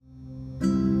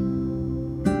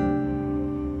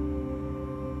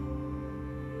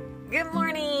Good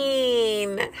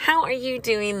morning. How are you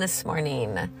doing this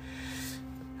morning?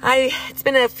 It's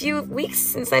been a few weeks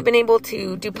since I've been able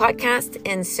to do podcasts,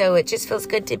 and so it just feels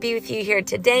good to be with you here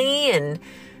today. And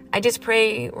I just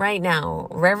pray right now,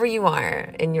 wherever you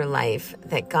are in your life,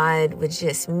 that God would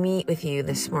just meet with you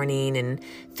this morning, and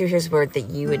through His Word, that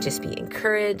you would just be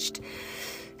encouraged,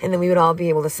 and then we would all be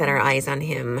able to set our eyes on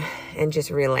Him and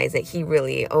just realize that He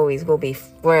really always will be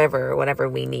wherever, whatever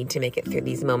we need to make it through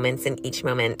these moments and each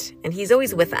moment. And He's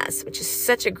always with us, which is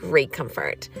such a great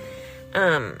comfort.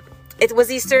 It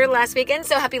was Easter last weekend,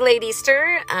 so happy late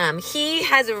Easter. He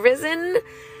has risen.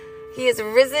 He has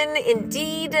risen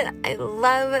indeed. I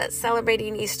love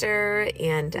celebrating Easter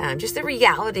and just the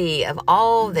reality of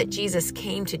all that Jesus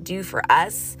came to do for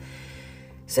us,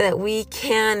 so that we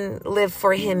can live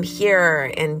for Him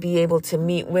here and be able to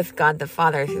meet with God the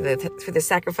Father through the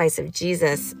sacrifice of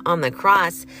Jesus on the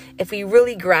cross. If we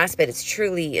really grasp it, it's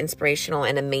truly inspirational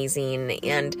and amazing.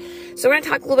 And so we're going to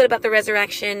talk a little bit about the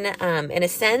resurrection. In a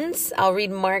sense, I'll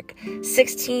read Mark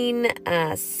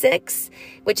 16:6,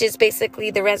 which is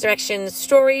basically the resurrection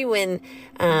story when,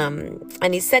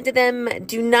 and He said to them,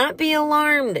 "Do not be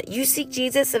alarmed. You seek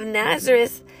Jesus of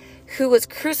Nazareth, who was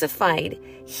crucified.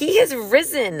 He has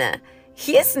risen.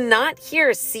 He is not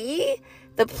here. See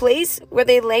the place where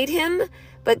they laid Him?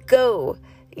 But go,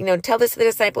 tell this to the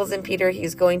disciples and Peter.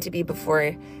 He's going to be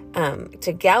before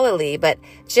to Galilee." But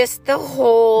just the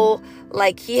whole,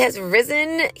 He has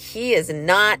risen. He is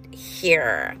not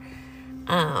here.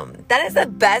 That is the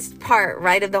best part,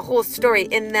 right, of the whole story,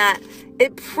 in that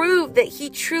it proved that He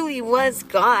truly was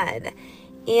God.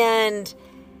 And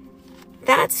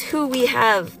that's who we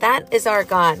have. That is our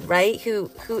God, right?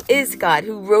 Who is God,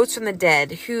 who rose from the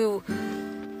dead, who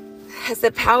has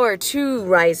the power to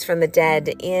rise from the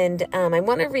dead. And I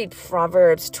want to read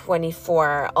Proverbs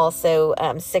 24, also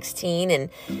 16, and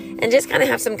just kind of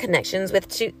have some connections with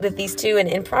these two. And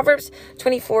in Proverbs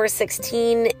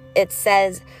 24:16, it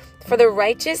says, "For the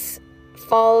righteous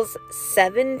falls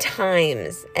 7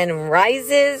 times and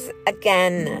rises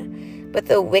again, but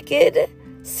the wicked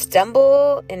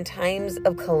stumble in times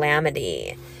of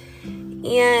calamity."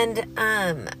 And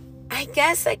I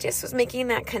guess I just was making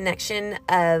that connection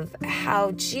of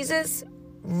how Jesus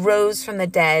rose from the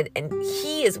dead, and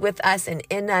He is with us and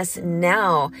in us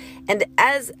now. And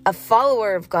as a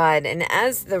follower of God and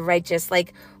as the righteous,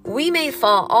 we may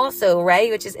fall also,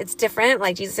 right? Which is, it's different.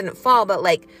 Jesus didn't fall, but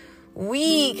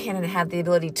we can have the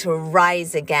ability to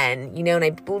rise again, and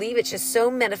I believe it's just so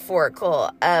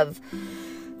metaphorical of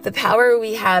the power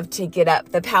we have to get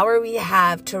up, the power we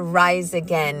have to rise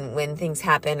again when things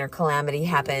happen or calamity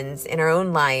happens in our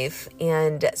own life.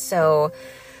 And so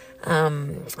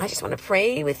I just want to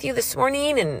pray with you this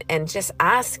morning and just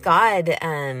ask God.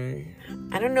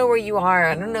 I don't know where you are.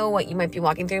 I don't know what you might be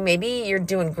walking through. Maybe you're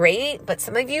doing great, but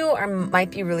some of you might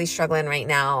be really struggling right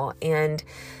now. And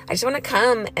I just want to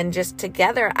come and just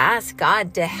together ask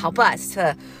God to help us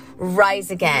to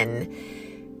rise again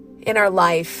in our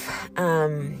life,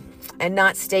 and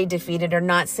not stay defeated or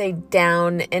not stay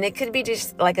down. And it could be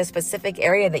just a specific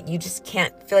area that you just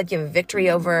can't feel like you have victory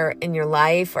over in your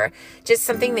life, or just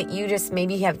something that you just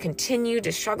maybe have continued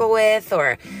to struggle with,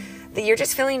 or that you're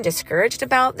just feeling discouraged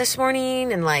about this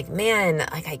morning. And I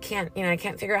can't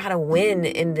figure out how to win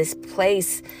in this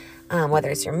place. Whether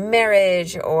it's your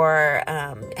marriage or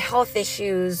health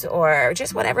issues or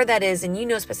just whatever that is, and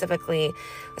specifically,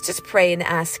 let's just pray and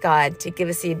ask God to give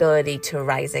us the ability to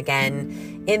rise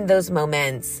again in those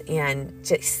moments, and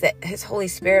just that His Holy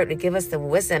Spirit would give us the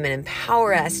wisdom and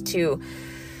empower us to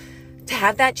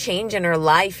have that change in our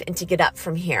life and to get up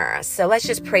from here. So let's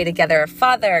just pray together.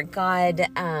 Father God,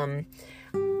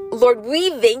 Lord, we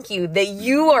thank You that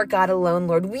You are God alone,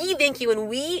 Lord. We thank You, and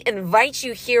we invite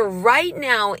You here right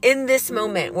now in this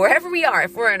moment, wherever we are,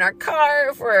 if we're in our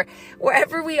car, if we're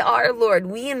wherever we are, Lord,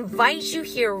 we invite You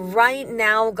here right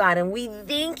now, God, and we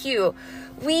thank You.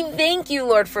 We thank You,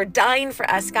 Lord, for dying for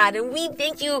us, God, and we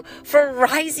thank You for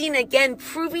rising again,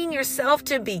 proving Yourself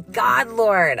to be God,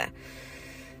 Lord.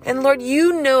 And Lord,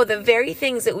 You know the very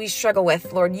things that we struggle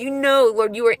with, Lord. You know,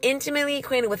 Lord, You are intimately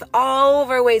acquainted with all of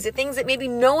our ways, the things that maybe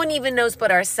no one even knows but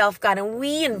ourselves, God. And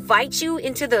we invite You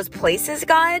into those places,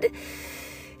 God.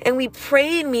 And we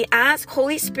pray and we ask,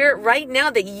 Holy Spirit, right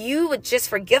now that You would just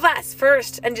forgive us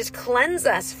first and just cleanse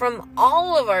us from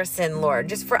all of our sin, Lord.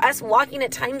 Just for us walking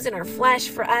at times in our flesh,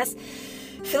 for us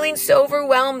feeling so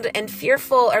overwhelmed and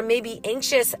fearful or maybe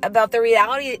anxious about the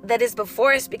reality that is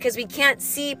before us because we can't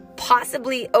see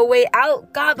possibly a way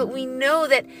out, God, but we know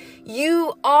that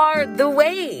you are the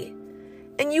way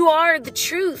and you are the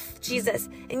truth, Jesus,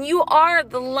 and you are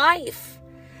the life.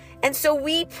 And so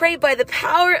we pray by the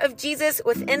power of Jesus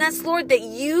within us, Lord, that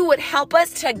you would help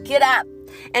us to get up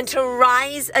and to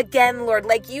rise again, Lord,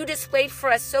 like you displayed for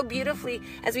us so beautifully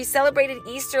as we celebrated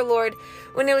Easter, Lord,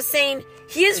 when it was saying,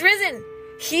 he is risen.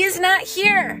 He is not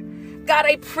here. God,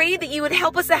 I pray that you would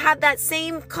help us to have that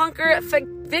same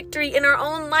victory in our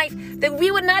own life, that we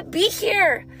would not be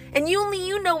here. And only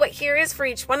you know what here is for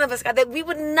each one of us, God, that we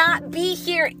would not be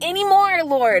here anymore,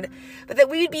 Lord, but that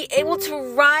we would be able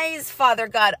to rise, Father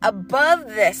God, above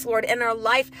this, Lord, in our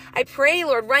life. I pray,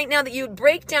 Lord, right now that you would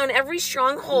break down every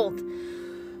stronghold.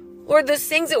 Lord, those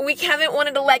things that we haven't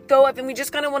wanted to let go of, and we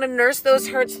just kind of want to nurse those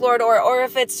hurts, Lord, or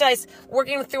if it's just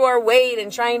working through our weight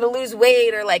and trying to lose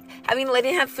weight, or like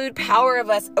letting have food power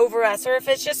over us, or if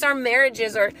it's just our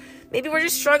marriages, or maybe we're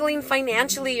just struggling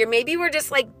financially, or maybe we're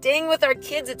just like, dang, with our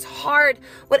kids, it's hard.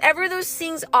 Whatever those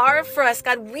things are for us,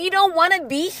 God, we don't want to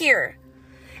be here.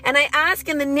 And I ask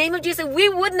in the name of Jesus, we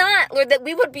would not, Lord, that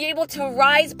we would be able to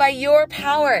rise by your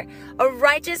power. A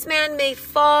righteous man may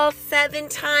fall 7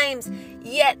 times,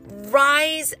 yet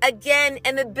rise again.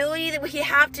 And the ability that we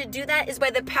have to do that is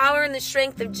by the power and the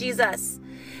strength of Jesus.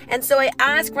 And so I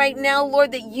ask right now,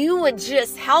 Lord, that you would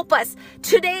just help us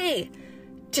today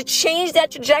to change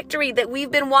that trajectory that we've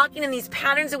been walking in, these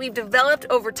patterns that we've developed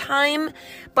over time.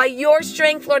 By your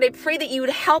strength, Lord, I pray that you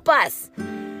would help us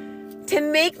to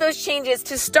make those changes,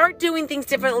 to start doing things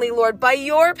differently, Lord, by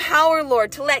your power,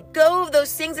 Lord, to let go of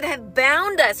those things that have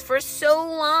bound us for so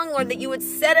long, Lord, that you would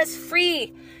set us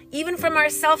free, even from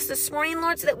ourselves this morning,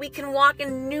 Lord, so that we can walk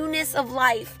in newness of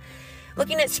life.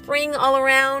 Looking at spring all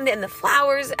around and the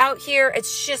flowers out here,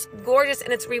 it's just gorgeous,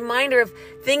 and it's a reminder of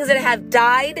things that have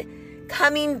died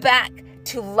coming back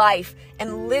to life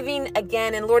and living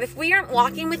again. And Lord, if we aren't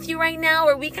walking with you right now,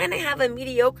 or we kind of have a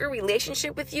mediocre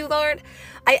relationship with you, Lord,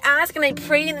 I ask and I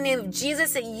pray in the name of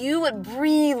Jesus that you would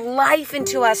breathe life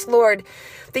into us, Lord,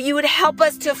 that you would help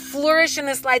us to flourish in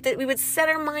this life, that we would set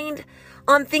our mind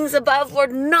on things above,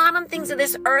 Lord, not on things of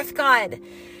this earth, God.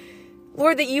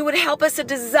 Lord, that you would help us to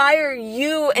desire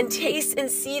you and taste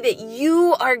and see that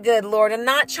you are good, Lord, and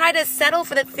not try to settle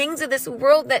for the things of this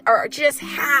world that are just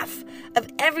half of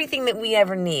everything that we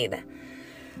ever need.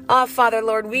 Oh, Father,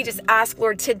 Lord, we just ask,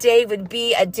 Lord, today would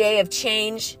be a day of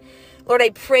change. Lord,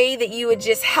 I pray that you would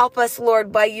just help us,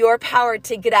 Lord, by your power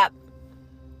to get up.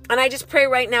 And I just pray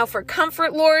right now for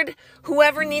comfort, Lord,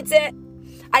 whoever needs it.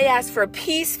 I ask for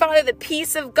peace, Father, the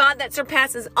peace of God that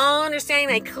surpasses all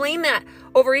understanding. I claim that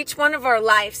over each one of our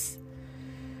lives.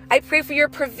 I pray for your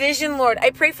provision, Lord. I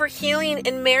pray for healing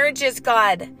in marriages,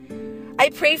 God.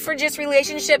 I pray for just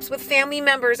relationships with family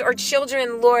members or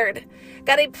children, Lord.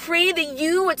 God, I pray that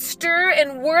you would stir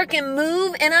and work and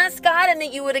move in us, God, and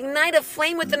that you would ignite a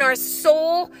flame within our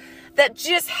soul that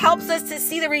just helps us to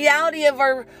see the reality of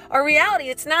our reality.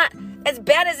 It's not as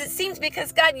bad as it seems,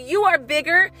 because God, you are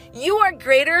bigger, you are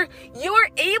greater, you are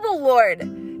able, Lord,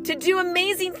 to do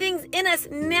amazing things in us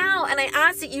now. And I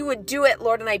ask that you would do it,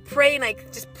 Lord. And I pray, and I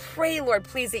just pray, Lord,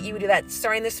 please, that you would do that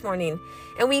starting this morning.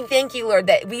 And we thank you, Lord,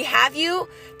 that we have you,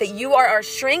 that you are our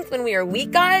strength when we are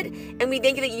weak, God. And we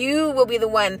thank you that you will be the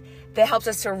one that helps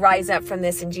us to rise up from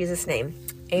this in Jesus' name.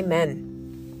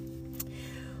 Amen.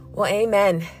 Well,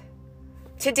 amen.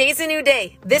 Today's a new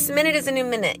day. This minute is a new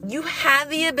minute. You have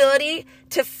the ability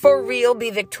to, for real, be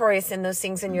victorious in those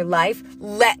things in your life.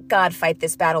 Let God fight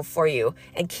this battle for you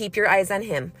and keep your eyes on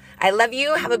him. I love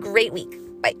you. Have a great week.